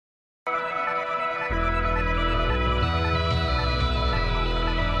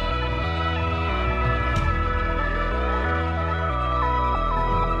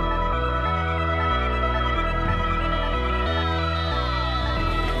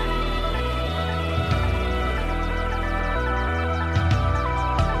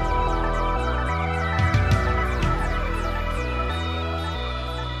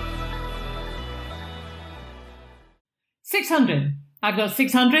600. I've got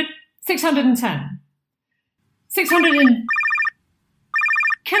 600, 610. 600 and...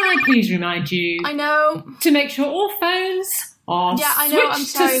 Can I please remind you... I know. ...to make sure all phones are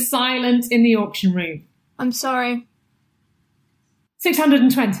switched to silent in the auction room. I'm sorry.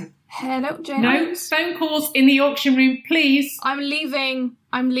 620. Hello, Jane No Irons. phone calls in the auction room, please. I'm leaving.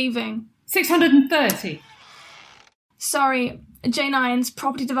 630. Sorry, Jane Irons,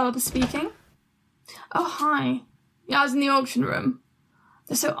 property developer speaking. Oh, hi. Yeah, I was in the auction room.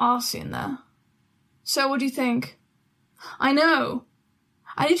 They're so arsey in there. So, what do you think? I know.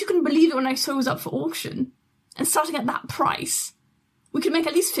 I literally couldn't believe it when I saw it was up for auction. And starting at that price, we could make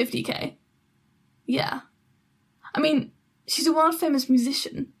at least 50k. Yeah. I mean, she's a world-famous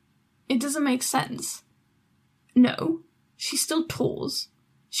musician. It doesn't make sense. No, she still tours.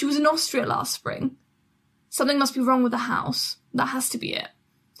 She was in Austria last spring. Something must be wrong with the house. That has to be it.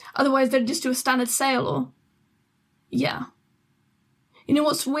 Otherwise, they'd just do a standard sale or... Yeah. You know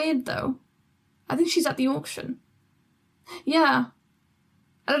what's weird, though? I think she's at the auction. Yeah.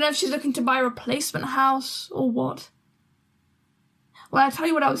 I don't know if she's looking to buy a replacement house or what. Well, I'll tell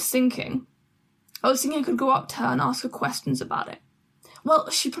you what I was thinking. I was thinking I could go up to her and ask her questions about it. Well,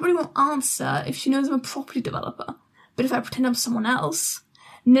 she probably won't answer if she knows I'm a property developer. But if I pretend I'm someone else...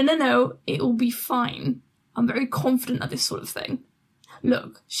 No, it will be fine. I'm very confident at this sort of thing.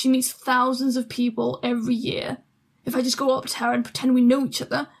 Look, she meets thousands of people every year. If I just go up to her and pretend we know each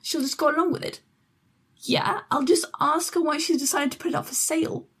other, she'll just go along with it. Yeah, I'll just ask her why she's decided to put it up for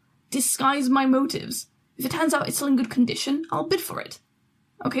sale. Disguise my motives. If it turns out it's still in good condition, I'll bid for it.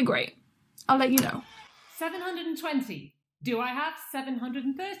 Okay, great. I'll let you know. 720. Do I have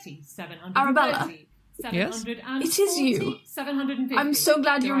 730? 730. Arabella. Yes? It is you. 750. I'm so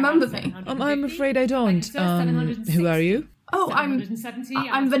glad you remember me. I'm afraid I don't. Who are you? Oh, I'm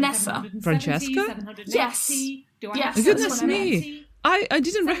Vanessa. Francesca? Yes. Yes. Goodness me. I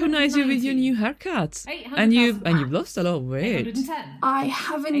didn't recognize you with your new haircut. And you've lost a lot of weight. I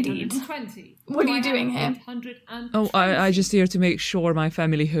have indeed. What are you doing here? Oh, I just here to make sure my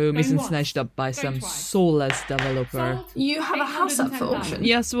family home isn't snatched up by some soulless developer. You have a house up for auction?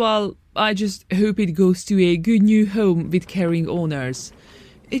 Yes, well, I just hope it goes to a good new home with caring owners.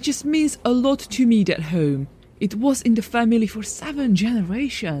 It just means a lot to me, that home. It was in the family for 7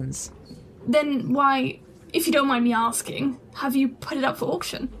 generations. Then why, if you don't mind me asking, have you put it up for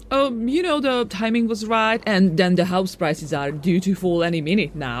auction? Oh, the timing was right, and then the house prices are due to fall any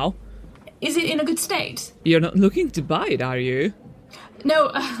minute now. Is it in a good state? You're not looking to buy it, are you? No,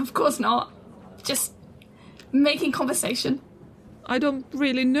 of course not. Just making conversation. I don't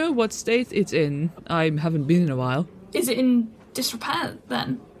really know what state it's in. I haven't been in a while. Is it in disrepair,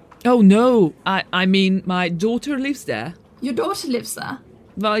 then? Oh, no. I mean, my daughter lives there. Your daughter lives there?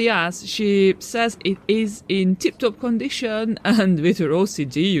 Well, yes, she says it is in tip-top condition, and with her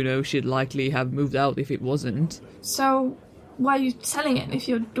OCD, she'd likely have moved out if it wasn't. So, why are you selling it if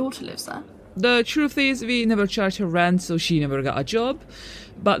your daughter lives there? The truth is, we never charged her rent, so she never got a job.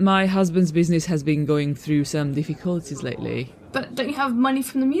 But my husband's business has been going through some difficulties lately. But don't you have money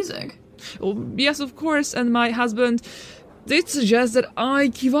from the music? Oh, yes, of course, and my husband did suggest that I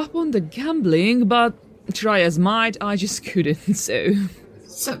give up on the gambling, but try as might, I just couldn't, so...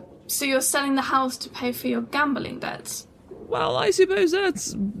 So you're selling the house to pay for your gambling debts? Well, I suppose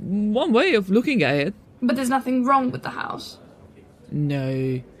that's one way of looking at it. But there's nothing wrong with the house?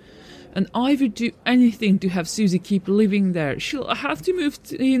 No. And I would do anything to have Susie keep living there. She'll have to move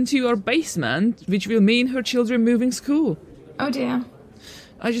into our basement, which will mean her children moving school. Oh dear.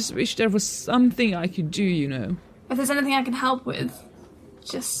 I just wish there was something I could do, If there's anything I can help with,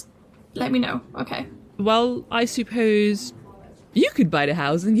 just let me know, okay? Well, I suppose you could buy the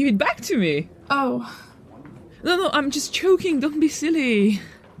house and give it back to me. Oh. No, I'm just joking. Don't be silly.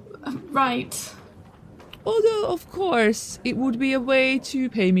 Right. Although, of course, it would be a way to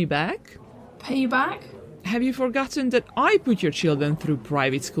pay me back. Pay you back? Have you forgotten that I put your children through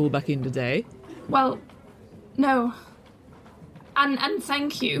private school back in the day? Well, no. And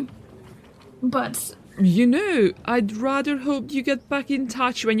thank you. But... I'd rather hope you get back in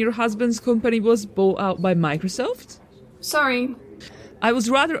touch when your husband's company was bought out by Microsoft. Sorry. I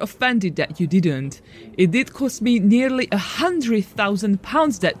was rather offended that you didn't. It did cost me nearly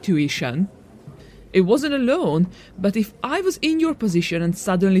 £100,000, that tuition. It wasn't a loan, but if I was in your position and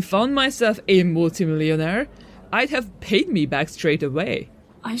suddenly found myself a multimillionaire, I'd have paid me back straight away.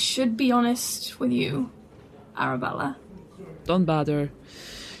 I should be honest with you, Arabella. Don't bother.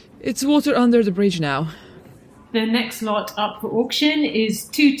 It's water under the bridge now. The next lot up for auction is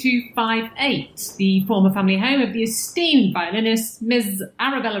 2258, the former family home of the esteemed violinist Ms.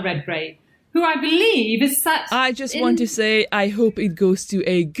 Arabella Redgrave, who I believe is sat... I just want to say I hope it goes to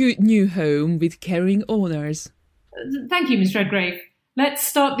a good new home with caring owners. Thank you, Miss Redgrave. Let's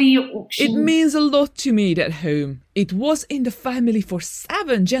start the auction. It means a lot to me, that home. It was in the family for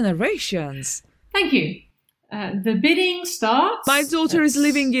 7 generations. Thank you. The bidding starts... My daughter is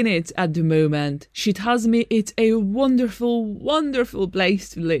living in it at the moment. She tells me it's a wonderful, wonderful place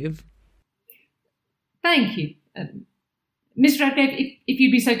to live. Thank you. Miss Redgrave, if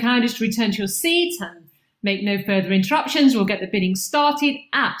you'd be so kind as to return to your seat and make no further interruptions, we'll get the bidding started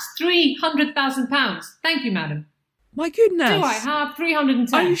at £300,000. Thank you, madam. My goodness. Do I have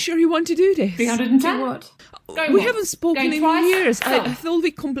 310? Are you sure you want to do this? 310? Do what? We haven't spoken in years. Oh. I thought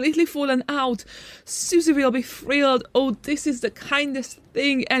we'd completely fallen out. Susie will be thrilled. Oh, this is the kindest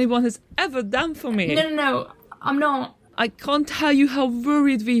thing anyone has ever done for me. No, I'm not. I can't tell you how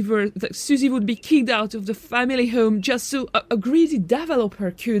worried we were that Susie would be kicked out of the family home just so a greedy developer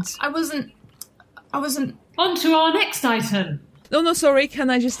could... I wasn't... On to our next item. No, sorry, can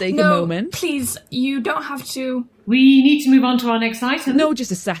I just take a moment? Please, you don't have to... We need to move on to our next item. No,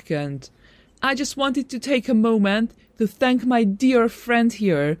 just a second. I just wanted to take a moment to thank my dear friend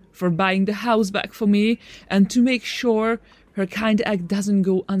here for buying the house back for me and to make sure her kind act doesn't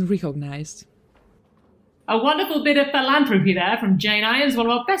go unrecognized. A wonderful bit of philanthropy there from Jane Irons, one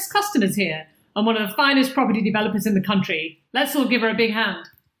of our best customers here, and one of the finest property developers in the country. Let's all give her a big hand.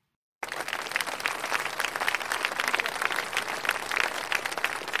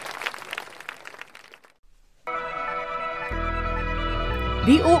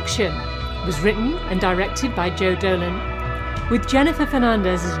 The Auction was written and directed by Joe Dolan, with Jennifer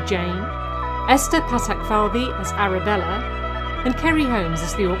Fernandez as Jane, Esther Patak-Falvey as Arabella, and Kerry Holmes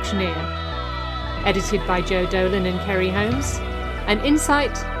as the auctioneer. Edited by Joe Dolan and Kerry Holmes, an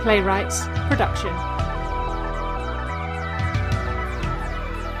Incite Playwrights production.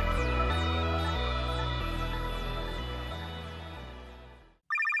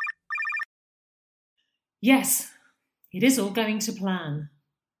 Yes, it is all going to plan.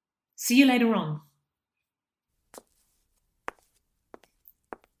 See you later on.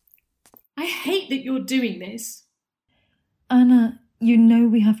 I hate that you're doing this. Anna, you know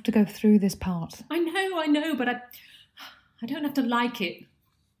we have to go through this part. I know, but I don't have to like it.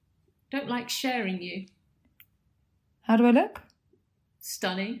 Don't like sharing you. How do I look?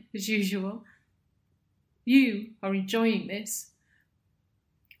 Stunning, as usual. You are enjoying this.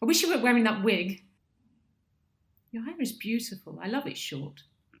 I wish you weren't wearing that wig. Your hair is beautiful. I love it short.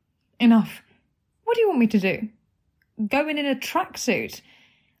 Enough. What do you want me to do? Go in a tracksuit?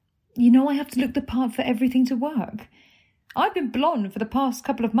 You know I have to look the part for everything to work. I've been blonde for the past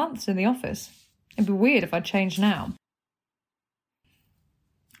couple of months in the office. It'd be weird if I changed now.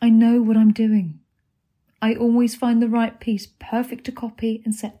 I know what I'm doing. I always find the right piece perfect to copy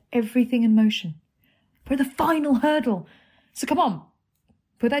and set everything in motion. For the final hurdle. So come on,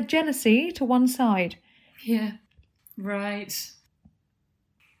 put that jealousy to one side. Yeah, right.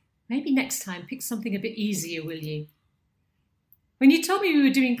 Maybe next time pick something a bit easier, will you? When you told me we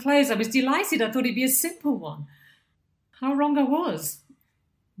were doing clothes, I was delighted. I thought it'd be a simple one. How wrong I was.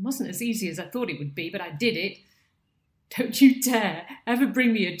 It wasn't as easy as I thought it would be, but I did it. Don't you dare ever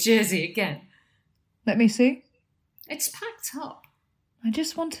bring me a jersey again. Let me see. It's packed up. I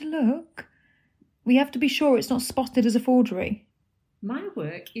just want to look. We have to be sure it's not spotted as a forgery. My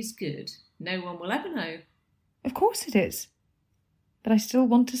work is good. No one will ever know. Of course it is. But I still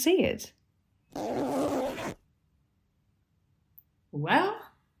want to see it. Well?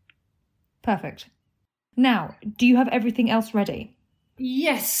 Perfect. Now, do you have everything else ready?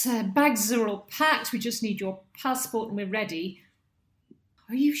 Yes, bags are all packed. We just need your passport and we're ready.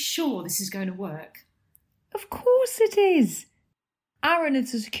 Are you sure this is going to work? Of course it is. Aaron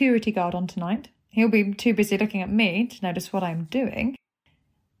is the security guard on tonight. He'll be too busy looking at me to notice what I'm doing.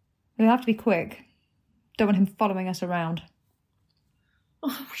 We'll have to be quick. Don't want him following us around.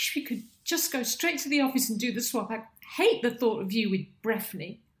 Oh, I wish we could just go straight to the office and do the swap. I hate the thought of you with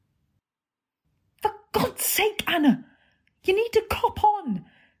Breffney. For God's sake, Anna! You need to cop on!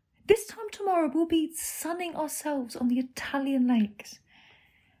 This time tomorrow we'll be sunning ourselves on the Italian lakes.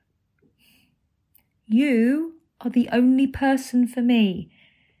 You are the only person for me.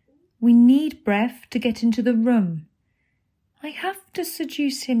 We need Breff to get into the room. I have to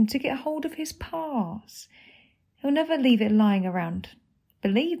seduce him to get hold of his pass. He'll never leave it lying around.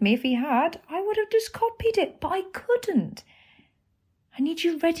 Believe me, if he had, I would have just copied it, but I couldn't. I need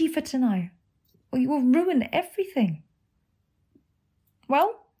you ready for tonight, or you will ruin everything.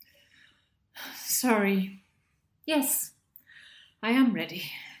 Well? Sorry. Yes, I am ready.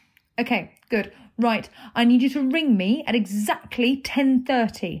 Okay, good. Right, I need you to ring me at exactly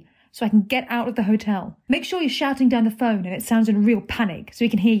 10:30. so I can get out of the hotel. Make sure you're shouting down the phone and it sounds in real panic so he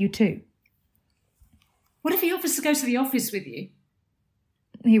can hear you too. What if he offers to go to the office with you?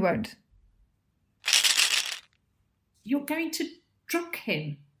 He won't. You're going to drug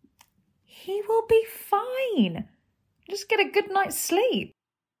him? He will be fine. Just get a good night's sleep.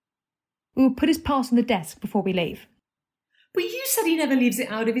 We will put his pass on the desk before we leave. But you said he never leaves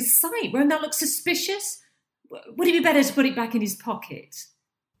it out of his sight. Won't that look suspicious? Would it be better to put it back in his pocket?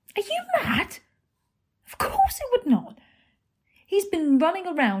 Are you mad? Of course it would not. He's been running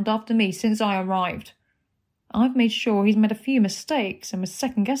around after me since I arrived. I've made sure he's made a few mistakes and was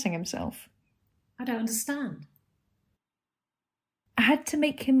second-guessing himself. I don't understand. I had to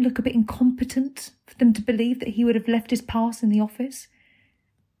make him look a bit incompetent for them to believe that he would have left his pass in the office.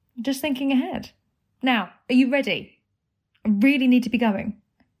 Just thinking ahead. Now, are you ready? I really need to be going.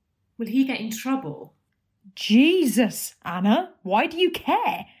 Will he get in trouble? Jesus, Anna, why do you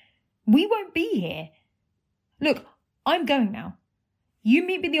care? We won't be here. Look, I'm going now. You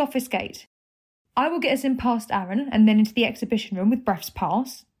meet me at the office gate. I will get us in past Aaron and then into the exhibition room with Bref's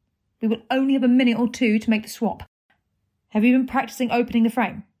pass. We will only have a minute or two to make the swap. Have you been practising opening the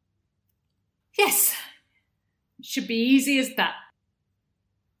frame? Yes. It should be easy as that.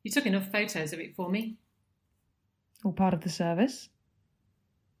 You took enough photos of it for me. All part of the service.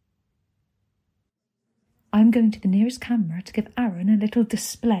 I'm going to the nearest camera to give Aaron a little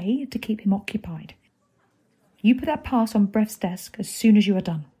display to keep him occupied. You put that pass on Bref's desk as soon as you are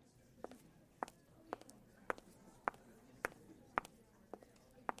done.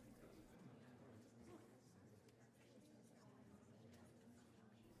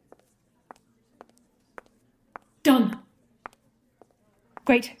 Done.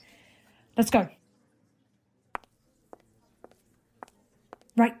 Great. Let's go.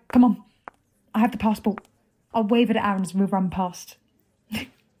 Right, come on. I have the passport. I'll wave it at Aaron as we run past.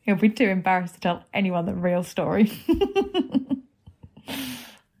 He'll be too embarrassed to tell anyone the real story.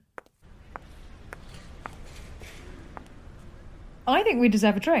 I think we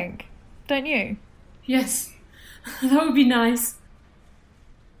deserve a drink, don't you? Yes, that would be nice.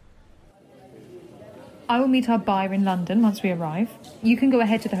 I will meet our buyer in London once we arrive. You can go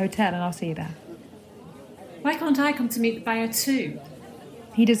ahead to the hotel and I'll see you there. Why can't I come to meet the buyer too?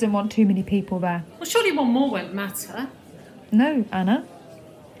 He doesn't want too many people there. Well, surely one more won't matter. No, Anna.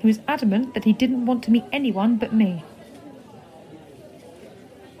 He was adamant that he didn't want to meet anyone but me.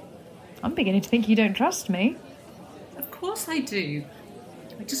 I'm beginning to think you don't trust me. Of course I do.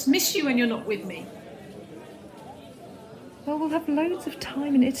 I just miss you when you're not with me. Well, we'll have loads of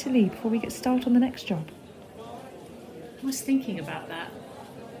time in Italy before we get started on the next job. I was thinking about that.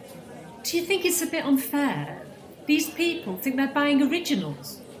 Do you think it's a bit unfair? These people think they're buying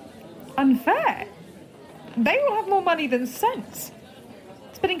originals. Unfair? They will have more money than sense.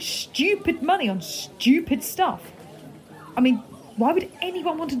 Spending stupid money on stupid stuff. I mean, why would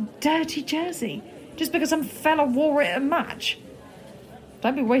anyone want a dirty jersey just because some fella wore it at a match?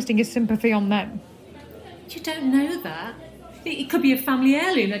 Don't be wasting your sympathy on them. You don't know that. It could be a family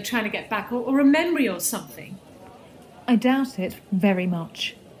heirloom they're trying to get back, or a memory or something. I doubt it very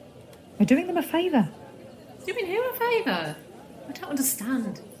much. We're doing them a favour. Doing who a favour? I don't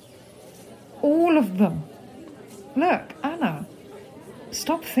understand. All of them. Look, Anna,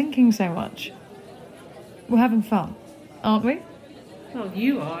 stop thinking so much. We're having fun, aren't we? Well,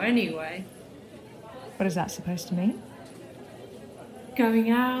 you are anyway. What is that supposed to mean? Going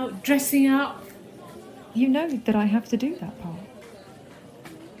out, dressing up. You know that I have to do that part.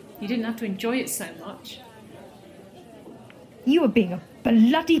 You didn't have to enjoy it so much. You are being a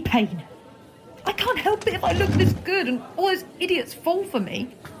bloody pain. I can't help it if I look this good and all those idiots fall for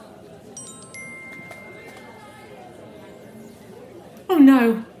me. Oh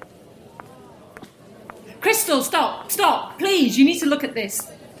no. Crystal, stop, please, you need to look at this.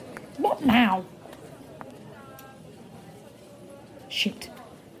 What now? Shit.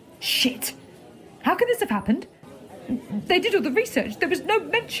 How can this have happened? They did all the research. There was no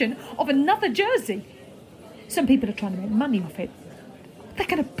mention of another jersey. Some people are trying to make money off it. They're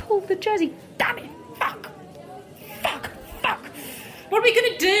going to pull the jersey. Damn it. Fuck. What are we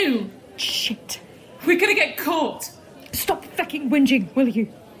going to do? Shit. We're going to get caught. Stop fucking whinging, will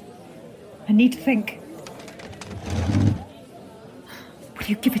you? I need to think. Will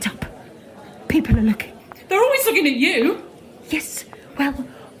you give it up? People are looking. They're always looking at you. Yes, well,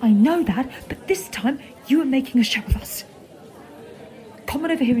 I know that, but this time you are making a show of us. Come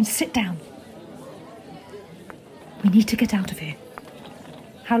on over here and sit down. We need to get out of here.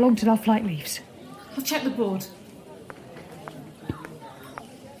 How long till our flight leaves? I'll check the board.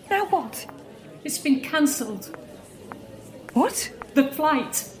 Now what? It's been cancelled. What? The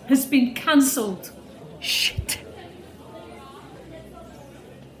flight. has been cancelled. Shit.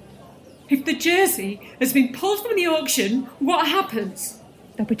 If the jersey has been pulled from the auction, what happens?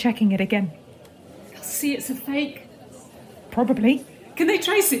 They'll be checking it again. They'll see it's a fake. Probably. Can they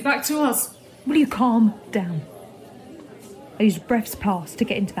trace it back to us? Will you calm down? I used Bref's pass to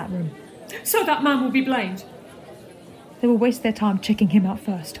get into that room. So that man will be blamed. They will waste their time checking him out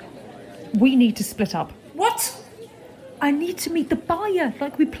first. We need to split up. What? I need to meet the buyer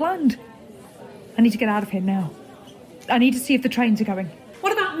like we planned. I need to get out of here now. I need to see if the trains are going.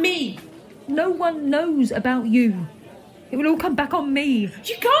 What about me? No one knows about you. It will all come back on me.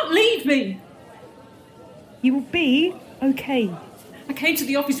 You can't leave me. You will be okay. I came to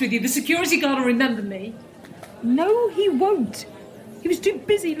the office with you. The security guard will remember me. No, he won't. He was too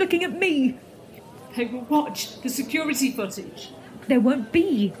busy looking at me. They will watch the security footage. There won't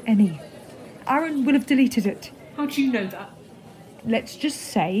be any. Aaron will have deleted it. How do you know that? Let's just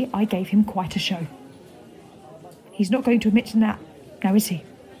say I gave him quite a show. He's not going to admit to that, now is he?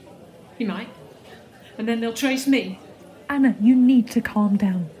 He might. And then they'll trace me. Anna, you need to calm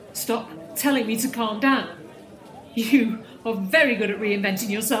down. Stop telling me to calm down. You are very good at reinventing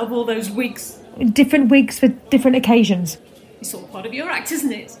yourself, all those wigs. Different wigs for different occasions. It's all part of your act,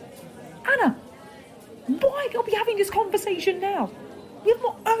 isn't it? Anna, why are we having this conversation now? We have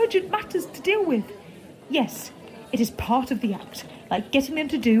more urgent matters to deal with. Yes, it is part of the act, like getting them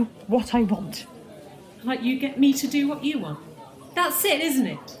to do what I want. Like you get me to do what you want. That's it, isn't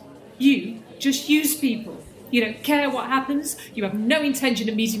it? You just use people. You don't care what happens. You have no intention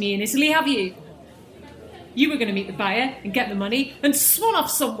of meeting me in Italy, have you? You were going to meet the buyer and get the money and swan off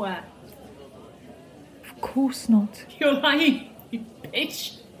somewhere. Of course not. You're lying, you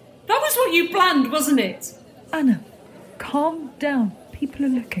bitch. That was what you planned, wasn't it? Anna, calm down. People are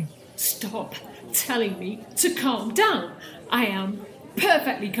looking. Stop telling me to calm down. I am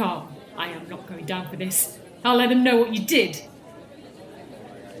perfectly calm. I am not going down for this. I'll let them know what you did.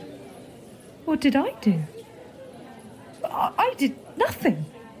 What did I do? I did nothing.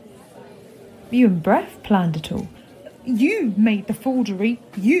 You and Bref planned it all. You made the forgery.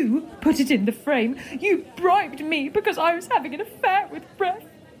 You put it in the frame. You bribed me because I was having an affair with Bref.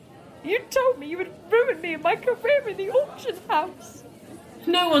 You told me you would ruin me and my career in the auction house.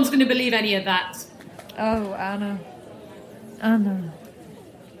 No one's going to believe any of that. Oh, Anna. Anna.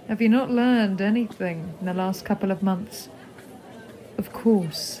 Have you not learned anything in the last couple of months? Of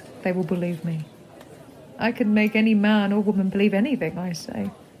course they will believe me. I can make any man or woman believe anything I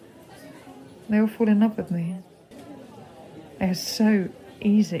say. They will fall in love with me. They are so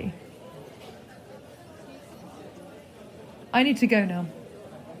easy. I need to go now.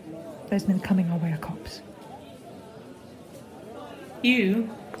 There's men coming our way of cops. You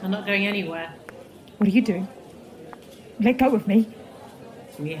are not going anywhere. What are you doing? Let go of me.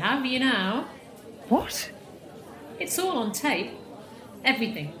 We have you now. What? It's all on tape.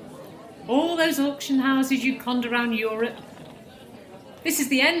 Everything. All those auction houses you conned around Europe. This is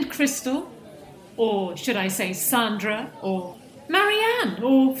the end, Crystal. Or should I say Sandra, or Marianne,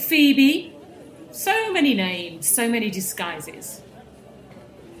 or Phoebe. So many names, so many disguises.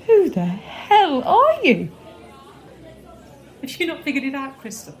 Who the hell are you? Have you not figured it out,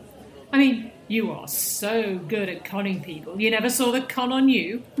 Crystal? I mean, you are so good at conning people. You never saw the con on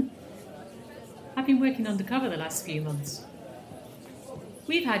you. I've been working undercover the last few months.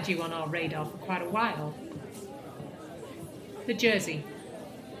 We've had you on our radar for quite a while. The jersey.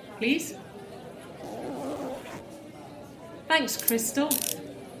 Please? Thanks, Crystal.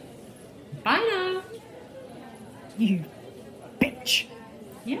 Bye now. You bitch.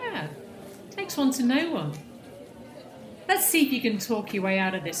 Yeah, takes one to know one. Let's see if you can talk your way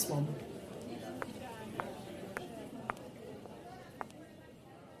out of this one.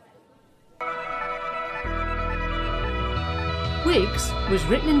 Wigs was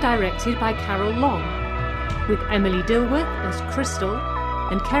written and directed by Carol Long, with Emily Dilworth as Crystal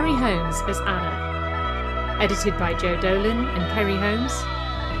and Kerry Holmes as Anna. Edited by Joe Dolan and Kerry Holmes,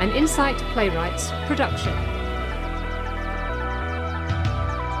 an Incite Playwrights production.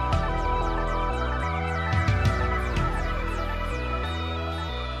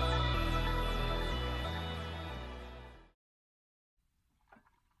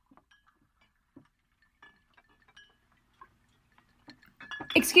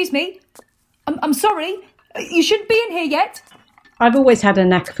 Excuse me. I'm sorry. You shouldn't be in here yet. I've always had a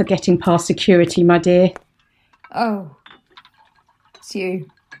knack for getting past security, my dear. Oh. It's you.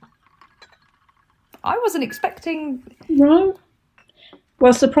 I wasn't expecting... Right.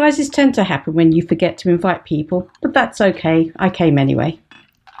 Well, surprises tend to happen when you forget to invite people, but that's okay. I came anyway.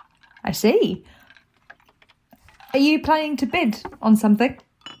 I see. Are you planning to bid on something?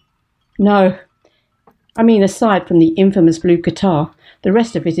 No. I mean, aside from the infamous blue guitar, the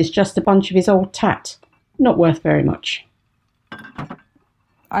rest of it is just a bunch of his old tat. Not worth very much.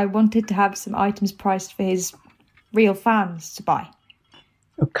 I wanted to have some items priced for his real fans to buy.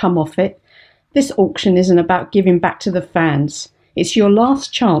 Oh, come off it. This auction isn't about giving back to the fans. It's your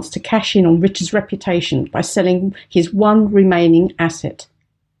last chance to cash in on Richard's reputation by selling his one remaining asset.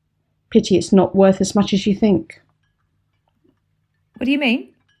 Pity it's not worth as much as you think. What do you mean?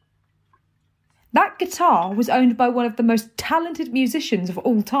 That guitar was owned by one of the most talented musicians of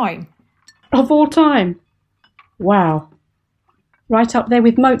all time. Of all time? Wow. Right up there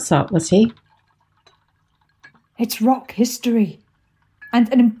with Mozart, was he? It's rock history,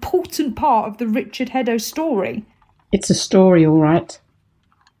 and an important part of the Richard Heddo story. It's a story, all right.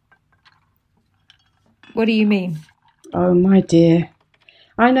 What do you mean? Oh, my dear.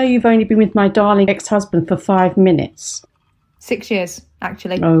 I know you've only been with my darling ex-husband for 5 minutes. 6 years,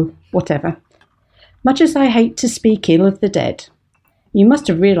 actually. Oh, whatever. Much as I hate to speak ill of the dead, you must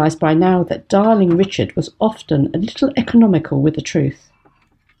have realised by now that darling Richard was often a little economical with the truth.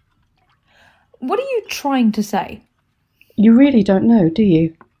 What are you trying to say? You really don't know, do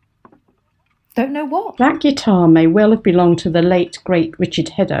you? Don't know what? That guitar may well have belonged to the late, great Richard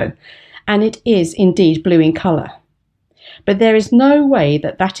Heddo, and it is indeed blue in colour. But there is no way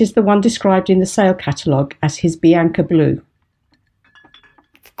that that is the one described in the sale catalogue as his Bianca Blue.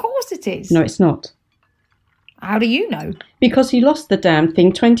 Of course it is. No, it's not. How do you know? Because he lost the damn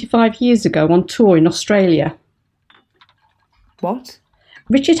thing 25 years ago on tour in Australia. What?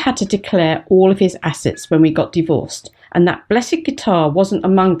 Richard had to declare all of his assets when we got divorced, and that blessed guitar wasn't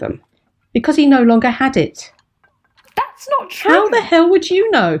among them, because he no longer had it. That's not true. How the hell would you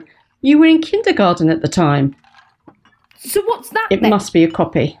know? You were in kindergarten at the time. So what's that It then? must be a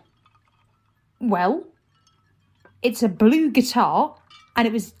copy. Well, it's a blue guitar, and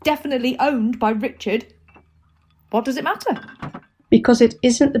it was definitely owned by Richard. What does it matter? Because it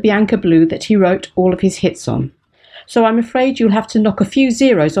isn't the Bianca Blue that he wrote all of his hits on. So I'm afraid you'll have to knock a few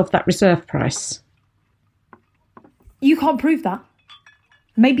zeros off that reserve price. You can't prove that.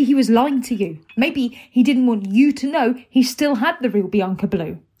 Maybe he was lying to you. Maybe he didn't want you to know he still had the real Bianca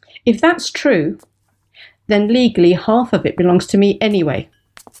Blue. If that's true, then legally half of it belongs to me anyway.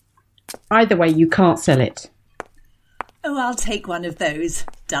 Either way, you can't sell it. Oh, I'll take one of those,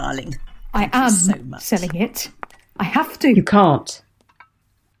 darling. I Thank you am so much. selling it. I have to. You can't.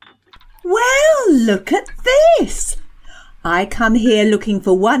 Well, look at this. I come here looking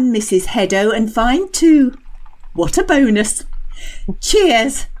for one Mrs. Heddo and find two. What a bonus.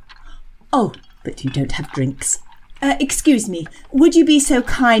 Cheers. Oh, but you don't have drinks. Excuse me, would you be so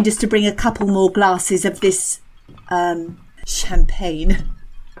kind as to bring a couple more glasses of this, champagne?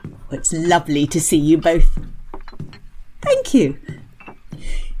 Oh, it's lovely to see you both. Thank you.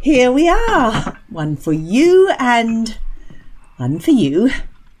 Here we are. One for you and one for you.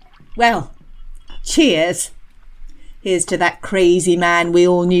 Well, cheers. Here's to that crazy man we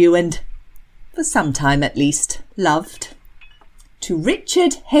all knew and, for some time at least, loved. To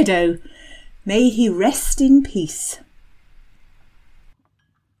Richard Heddo, may he rest in peace.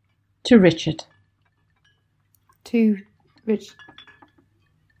 To Richard. To Rich.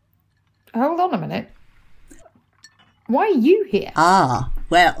 Hold on a minute. Why are you here? Ah,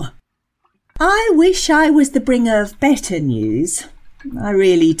 well, I wish I was the bringer of better news. I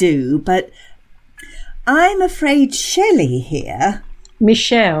really do, but I'm afraid Shelley here,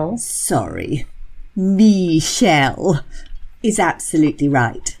 Michelle. sorry, Michelle, is absolutely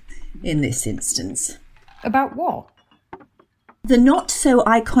right in this instance. About what? The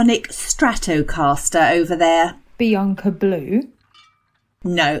not-so-iconic Stratocaster over there. Bianca Blue?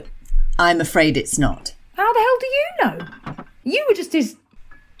 No, I'm afraid it's not. How the hell do you know? You were just his...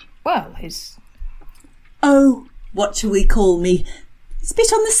 well, his... Oh, what shall we call me?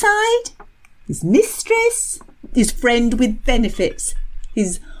 Spit on the side? His mistress? His friend with benefits?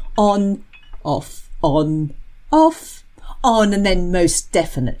 His on, off, on, off, on, and then most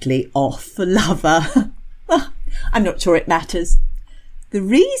definitely off lover. Well, I'm not sure it matters. The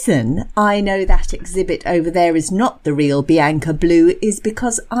reason I know that exhibit over there is not the real Bianca Blue is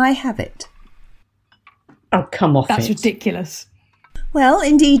because I have it. Oh, come off That's it. ridiculous. Well,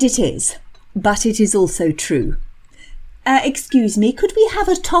 indeed it is. But it is also true. Excuse me, could we have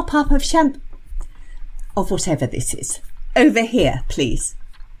a top-up of of whatever this is? Over here, please.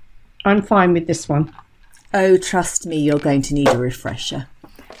 I'm fine with this one. Oh, trust me, you're going to need a refresher.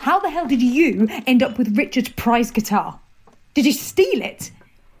 How the hell did you end up with Richard's prize guitar? Did you steal it?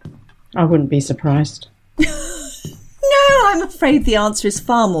 I wouldn't be surprised. No, I'm afraid the answer is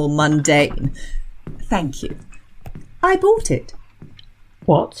far more mundane. Thank you. I bought it.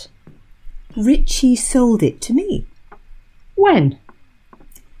 What? Richie sold it to me. When?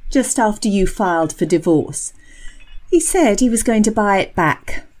 Just after you filed for divorce. He said he was going to buy it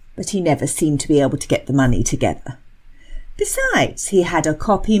back, but he never seemed to be able to get the money together. Besides, he had a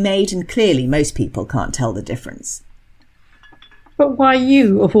copy made and clearly most people can't tell the difference. But why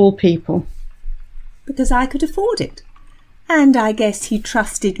you, of all people? Because I could afford it. And I guess he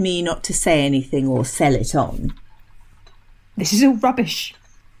trusted me not to say anything or sell it on. This is all rubbish.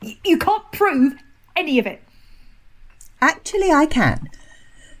 You can't prove any of it. Actually, I can.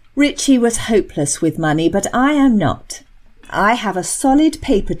 Richie was hopeless with money, but I am not. I have a solid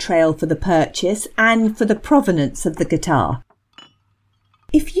paper trail for the purchase and for the provenance of the guitar.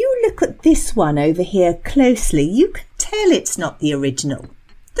 If you look at this one over here closely, you can tell it's not the original.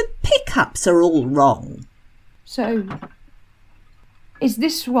 The pickups are all wrong. So, is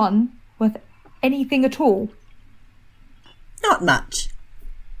this one worth anything at all? Not much.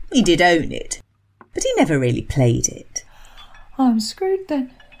 He did own it, but he never really played it. I'm screwed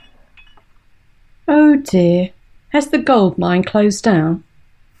then. Oh dear. Has the gold mine closed down?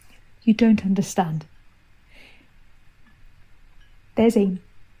 You don't understand. There's a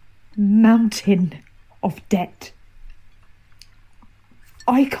mountain of debt.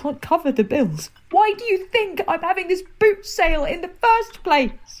 I can't cover the bills. Why do you think I'm having this boot sale in the first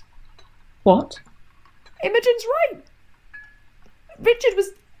place? What? Imogen's right. Richard was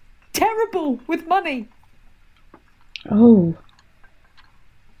terrible with money. Oh.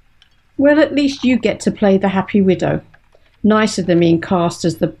 Well, at least you get to play the happy widow. Nicer than being cast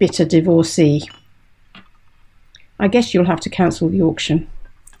as the bitter divorcee. I guess you'll have to cancel the auction.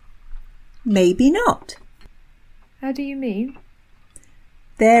 Maybe not. How do you mean?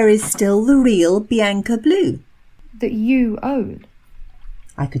 There is still the real Bianca Blue. That you own?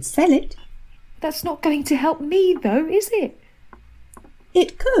 I could sell it. That's not going to help me, though, is it?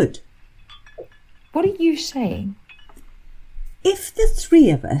 It could. What are you saying? If the three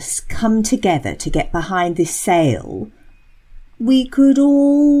of us come together to get behind this sale, we could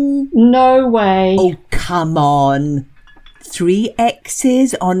all... No way. Oh, come on. 3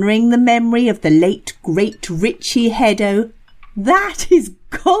 X's honouring the memory of the late great Richie Heddo. That is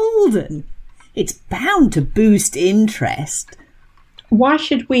golden. It's bound to boost interest. Why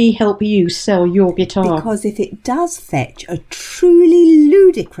should we help you sell your guitar? Because if it does fetch a truly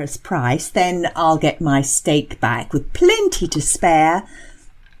ludicrous price, then I'll get my stake back with plenty to spare,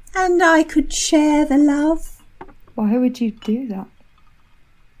 and I could share the love. Why would you do that?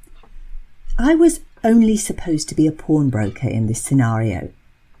 I was only supposed to be a pawnbroker in this scenario.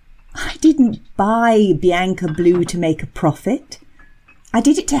 I didn't buy Bianca Blue to make a profit. I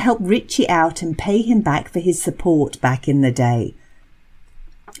did it to help Richie out and pay him back for his support back in the day.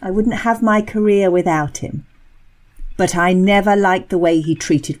 I wouldn't have my career without him. But I never liked the way he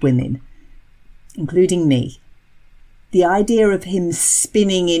treated women, including me. The idea of him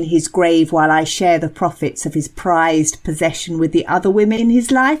spinning in his grave while I share the profits of his prized possession with the other women in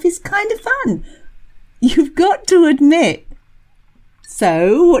his life is kind of fun. You've got to admit.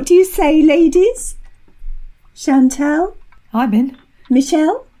 So, what do you say, ladies? Chantal? I'm in.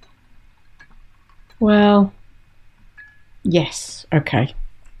 Michelle? Well, yes, okay.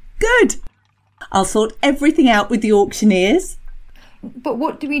 Good. I'll sort everything out with the auctioneers. But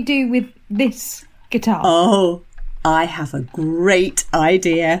what do we do with this guitar? Oh, I have a great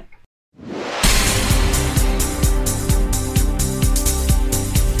idea.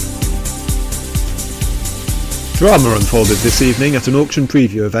 Drama unfolded this evening at an auction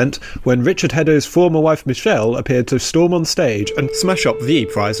preview event when Richard Heddo's former wife Michelle appeared to storm on stage and smash up the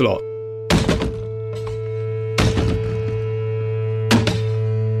prize lot.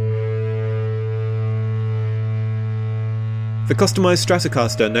 The customised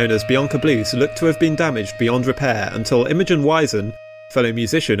Stratocaster known as Bianca Blues looked to have been damaged beyond repair until Imogen Wisen, fellow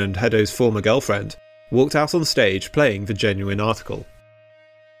musician and Heddo's former girlfriend, walked out on stage playing the genuine article.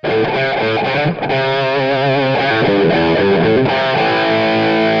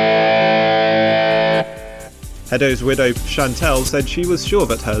 Heddo's widow Chantal said she was sure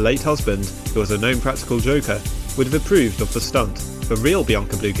that her late husband, who was a known practical joker, would have approved of the stunt. The real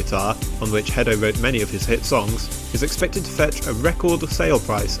Bianca Blue guitar, on which Heddo wrote many of his hit songs, is expected to fetch a record sale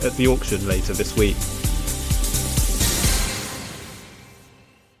price at the auction later this week.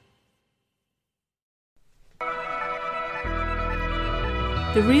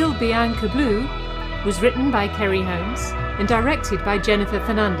 The Real Bianca Blue was written by Kerry Holmes and directed by Jennifer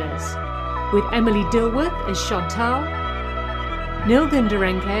Fernandez, with Emily Dilworth as Chantal, Nilgun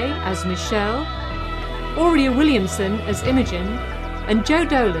Derenke as Michelle, Aurea Williamson as Imogen, and Joe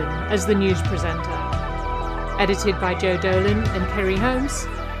Dolan as the news presenter. Edited by Joe Dolan and Kerry Holmes,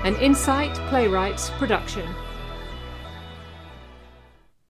 an Incite Playwrights production.